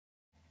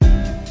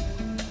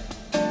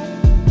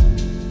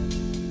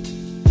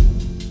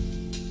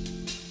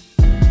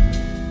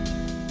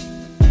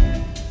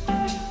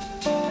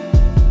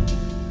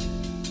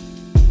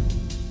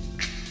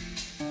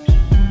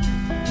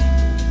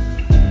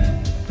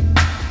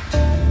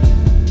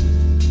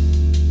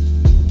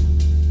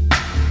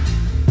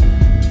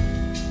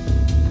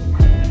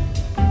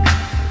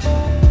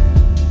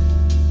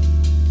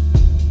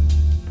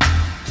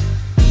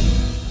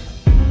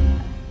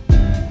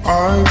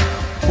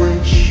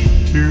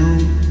you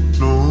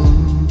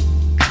know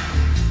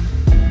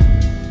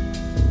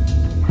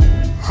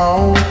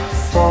how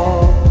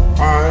far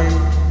I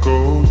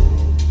go.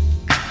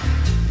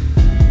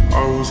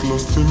 I was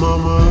lost in my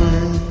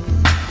mind,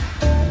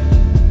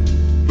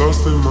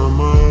 lost in my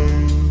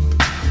mind.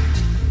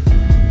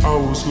 I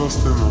was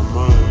lost in my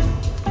mind.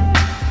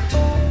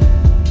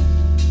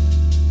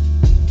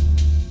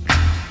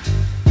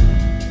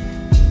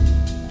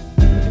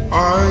 I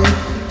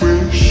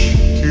wish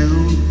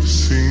you'd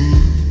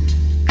seen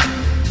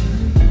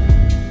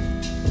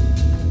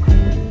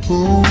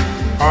who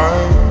I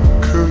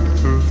could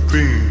have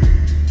been.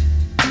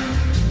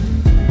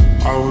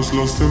 I was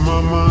lost in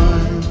my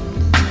mind,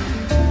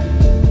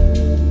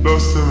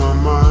 lost in my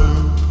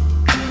mind.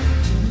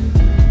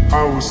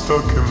 I was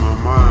stuck in my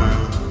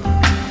mind.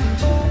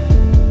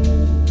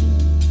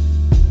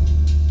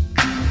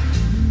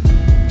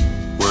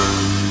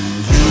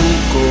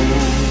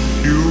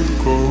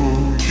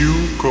 You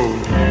go,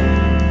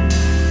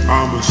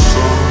 I'm a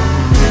sun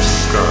in the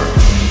sky.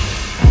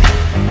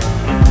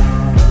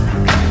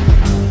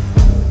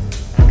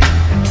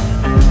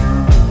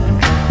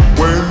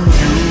 When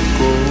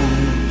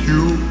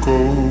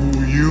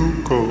you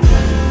go,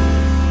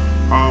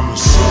 I'm a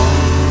sun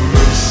in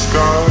the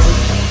sky.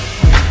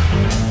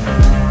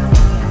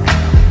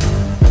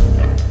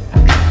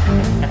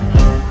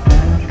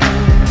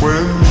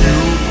 When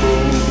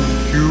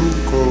you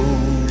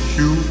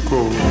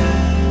go,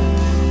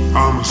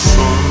 I'm a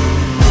sun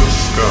in the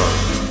sky.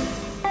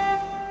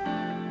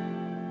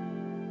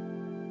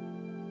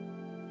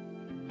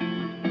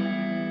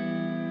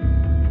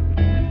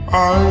 I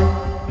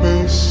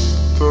miss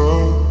the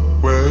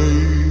way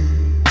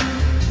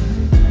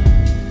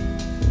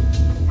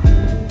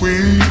we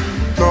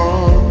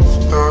loved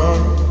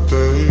that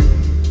day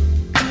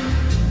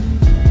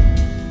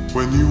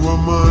when you were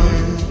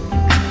mine,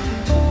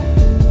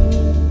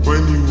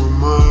 when you were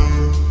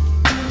mine,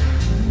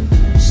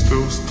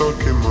 still stuck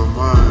in my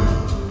mind.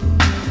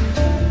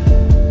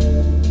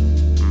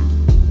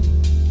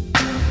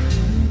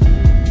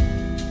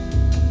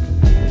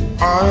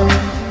 I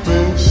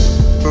miss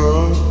the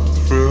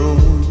thrill,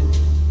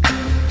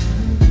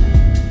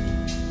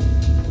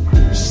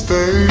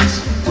 stays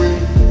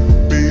with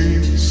me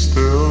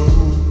still,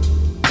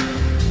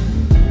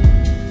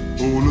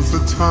 all of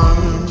the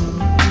time,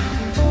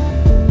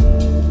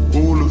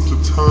 all of the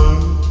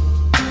time,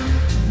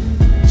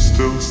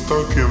 still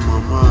stuck in my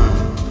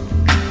mind.